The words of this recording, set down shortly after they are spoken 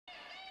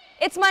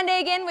It's Monday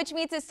again, which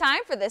means it's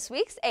time for this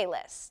week's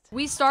A-List.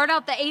 We start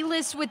out the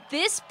A-List with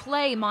this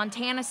play.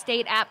 Montana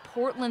State at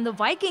Portland. The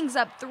Vikings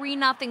up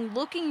 3-0,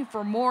 looking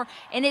for more,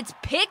 and it's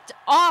picked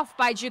off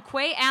by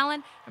Jaquay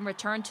Allen and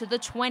returned to the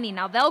 20.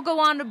 Now they'll go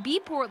on to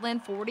beat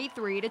Portland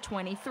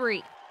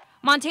 43-23.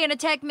 Montana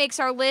Tech makes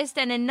our list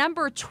and a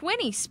number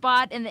 20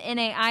 spot in the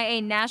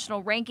NAIA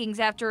national rankings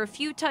after a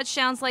few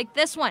touchdowns like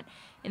this one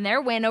in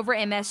their win over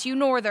MSU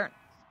Northern.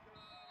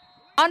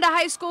 On to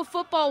high school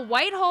football,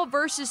 Whitehall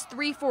versus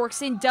Three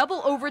Forks in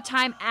double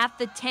overtime at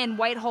the 10.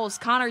 Whitehall's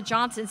Connor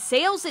Johnson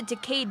sails it to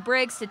Cade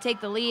Briggs to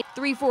take the lead.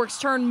 Three Forks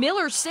turn,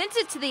 Miller sends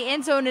it to the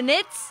end zone, and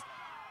it's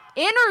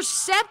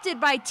intercepted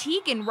by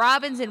Tegan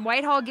Robbins, and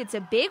Whitehall gets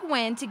a big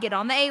win to get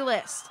on the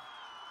A-List.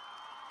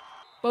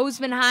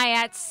 Bozeman High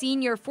at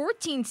Senior,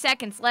 14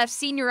 seconds left.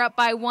 Senior up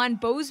by 1.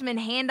 Bozeman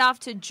handoff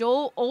to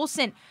Joel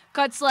Olson.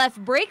 Cuts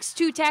left, breaks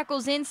 2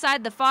 tackles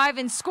inside the 5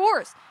 and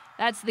scores.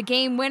 That's the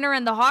game winner,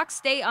 and the Hawks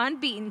stay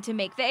unbeaten to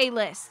make the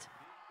A-List.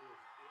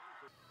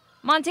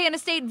 Montana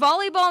State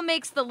volleyball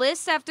makes the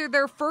list after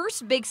their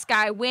first Big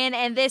Sky win,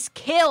 and this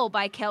kill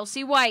by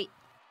Kelsey White.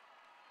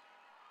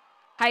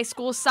 High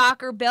school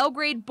soccer,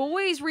 Belgrade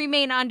boys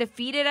remain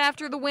undefeated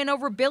after the win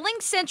over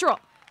Billings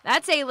Central.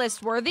 That's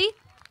A-List worthy.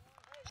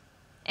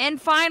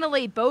 And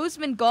finally,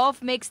 Bozeman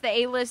Golf makes the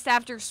A-List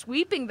after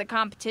sweeping the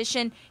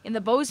competition in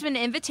the Bozeman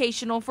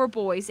Invitational for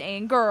boys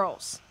and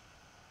girls.